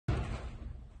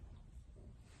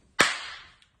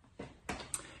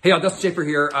Hey, y'all, Dustin Schaffer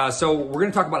here. So we're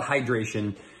going to talk about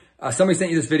hydration. Somebody sent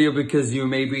you this video because you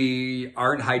maybe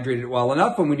aren't hydrated well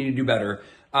enough and we need to do better.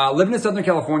 Living in Southern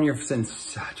California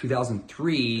since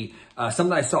 2003,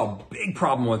 something I saw a big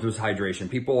problem with was hydration.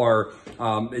 People are,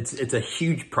 it's a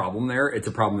huge problem there. It's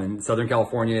a problem in Southern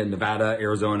California, Nevada,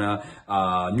 Arizona,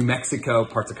 New Mexico,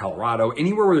 parts of Colorado,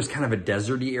 anywhere where there's kind of a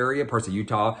deserty area, parts of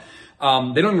Utah.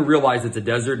 They don't even realize it's a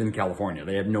desert in California.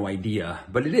 They have no idea,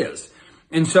 but it is.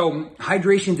 And so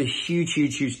hydration is a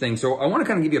huge thing. So I want to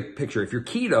kind of give you a picture. If you're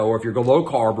keto or if you're low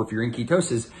carb or if you're in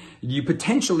ketosis, you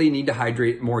potentially need to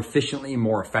hydrate more efficiently and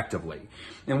more effectively.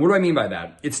 And what do I mean by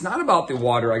that? It's not about the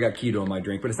water. I got keto in my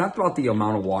drink, but it's not about the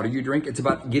amount of water you drink. It's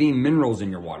about getting minerals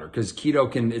in your water because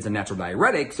keto is a natural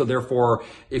diuretic. So therefore,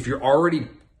 if you're already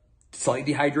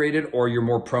slightly dehydrated or you're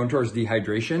more prone towards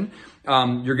dehydration,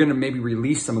 you're going to maybe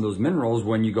release some of those minerals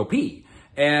when you go pee.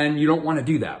 And you don't want to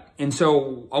do that. And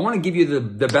so I want to give you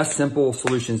the best simple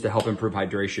solutions to help improve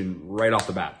hydration right off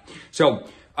the bat. So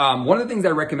one of the things I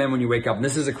recommend when you wake up, and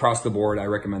this is across the board, I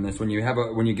recommend this, when you get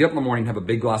up in the morning, have a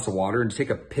big glass of water and take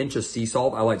a pinch of sea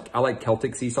salt. I like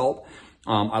Celtic sea salt.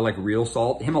 I like real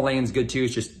salt. Himalayan's good too.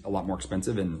 It's just a lot more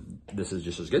expensive and this is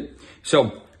just as good.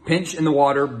 So pinch in the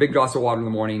water, big glass of water in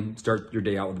the morning, start your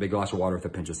day out with a big glass of water with a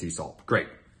pinch of sea salt. Great.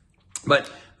 But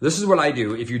this is what I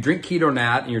do. If you drink keto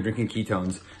nat and you're drinking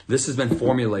ketones, this has been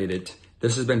formulated.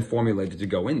 This has been formulated to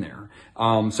go in there.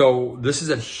 So this is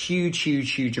a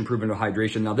huge improvement of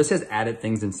hydration. Now this has added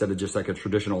things instead of just like a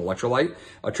traditional electrolyte.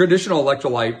 A traditional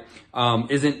electrolyte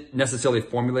isn't necessarily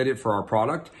formulated for our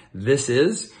product. This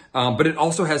is, but it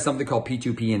also has something called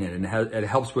P2P in it, and it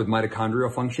helps with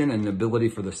mitochondrial function and the ability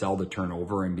for the cell to turn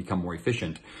over and become more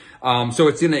efficient. So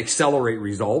it's going to accelerate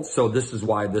results. So this is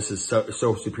why this is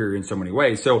so superior in so many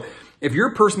ways. So if you're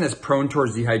a person that's prone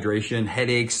towards dehydration,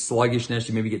 headaches, sluggishness,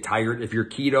 you maybe get tired. If you're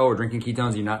keto or drinking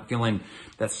ketones, you're not feeling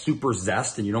that super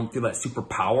zest and you don't feel that super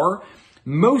power,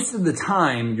 most of the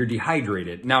time you're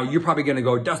dehydrated. Now you're probably going to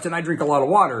go, Dustin, I drink a lot of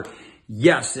water.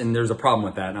 Yes, and there's a problem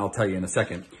with that, and I'll tell you in a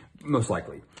second, most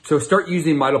likely. So start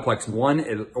using Mitoplex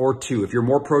 1 or 2. If you're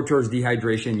more prone towards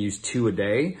dehydration, use 2 a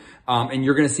day, and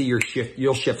you're going to see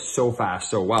you'll shift so fast,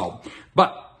 so well.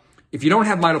 But if you don't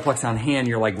have Mitoplex on hand,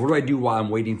 you're like, what do I do while I'm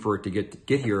waiting for it to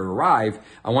get here or arrive?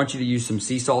 I want you to use some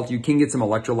sea salt. You can get some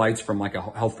electrolytes from like a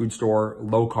health food store,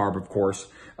 low carb, of course,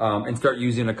 and start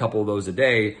using a couple of those a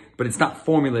day, but it's not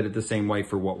formulated the same way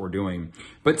for what we're doing.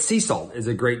 But sea salt is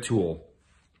a great tool.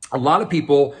 A lot of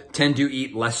people tend to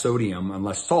eat less sodium and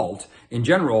less salt in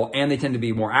general, and they tend to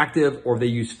be more active or they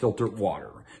use filtered water.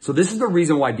 So this is the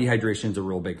reason why dehydration is a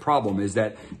real big problem, is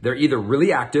that they're either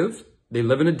really active, they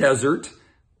live in a desert,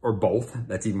 or both,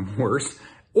 that's even worse,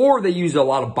 or they use a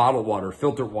lot of bottled water,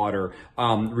 filtered water,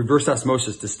 reverse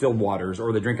osmosis, distilled waters,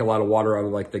 or they drink a lot of water out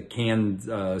of like the canned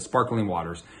sparkling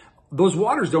waters. Those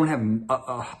waters don't have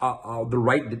the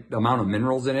right amount of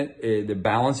minerals in it. The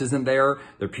balance isn't there.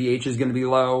 Their pH is going to be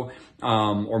low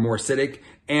or more acidic.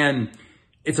 And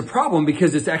it's a problem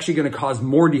because it's actually going to cause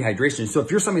more dehydration. So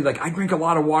if you're somebody like, I drink a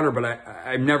lot of water, but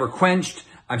I'm never quenched,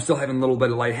 I'm still having a little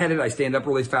bit of lightheaded, I stand up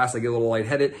really fast, I get a little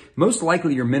lightheaded, most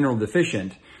likely you're mineral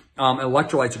deficient.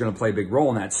 Electrolytes are going to play a big role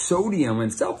in that. Sodium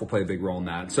itself will play a big role in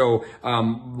that. So a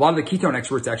lot of the ketone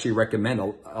experts actually recommend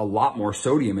a lot more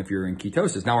sodium if you're in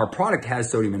ketosis. Now our product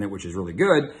has sodium in it, which is really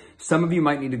good. Some of you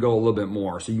might need to go a little bit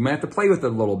more. So you might have to play with it a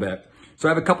little bit. So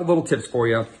I have a couple little tips for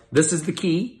you. This is the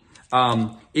key.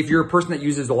 If you're a person that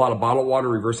uses a lot of bottled water,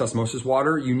 reverse osmosis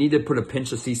water, you need to put a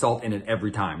pinch of sea salt in it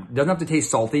every time. It doesn't have to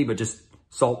taste salty, but just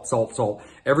salt.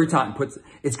 Every time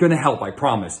it's going to help, I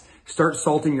promise. Start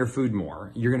salting your food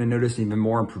more. You're going to notice even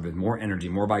more improvement, more energy,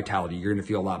 more vitality. You're going to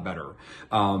feel a lot better.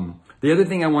 The other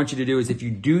thing I want you to do is if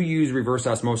you do use reverse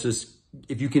osmosis,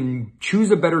 if you can choose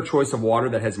a better choice of water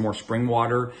that has more spring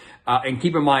water, and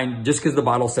keep in mind, just because the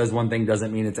bottle says one thing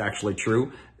doesn't mean it's actually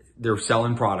true. They're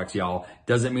selling products, y'all.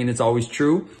 Doesn't mean it's always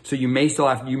true. So you may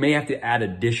have to add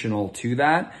additional to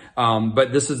that.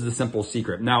 But this is the simple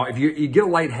secret. Now, if you get a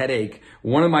light headache,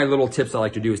 one of my little tips I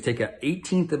like to do is take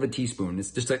 1/18 of a teaspoon. It's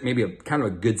just like maybe a kind of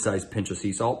a good sized pinch of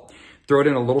sea salt. Throw it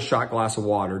in a little shot glass of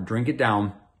water, drink it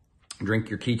down. Drink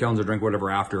your ketones or drink whatever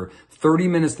after. 30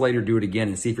 minutes later, do it again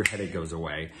and see if your headache goes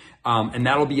away. And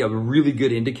that'll be a really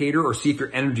good indicator, or see if your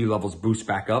energy levels boost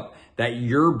back up, that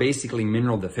you're basically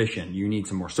mineral deficient. You need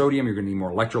some more sodium, you're gonna need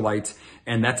more electrolytes,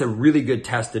 and that's a really good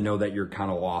test to know that you're kind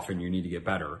of off and you need to get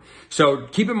better. So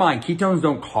keep in mind, ketones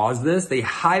don't cause this. They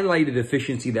highlight a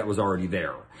deficiency that was already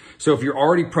there. So if you're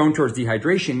already prone towards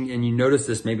dehydration and you notice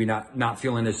this, maybe not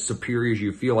feeling as superior as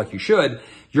you feel like you should,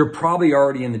 you're probably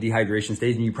already in the dehydration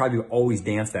stage, and you probably always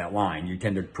dance that line. You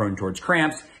tend to prone towards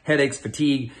cramps, headaches,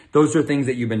 fatigue. Those are things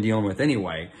that you've been dealing dealing with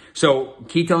anyway. So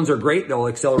ketones are great. They'll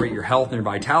accelerate your health and your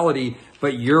vitality,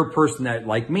 but you're a person that,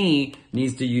 like me,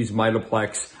 needs to use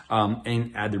Mitoplex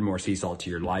and add more sea salt to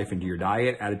your life and to your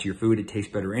diet. Add it to your food. It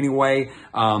tastes better anyway.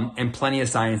 And plenty of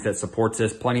science that supports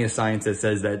this. Plenty of science that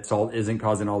says that salt isn't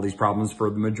causing all these problems for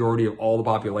the majority of all the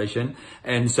population.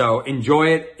 And so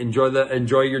enjoy it.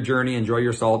 Enjoy your journey. Enjoy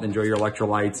your salt. Enjoy your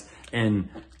electrolytes. And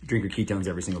drink your ketones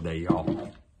every single day,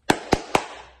 y'all.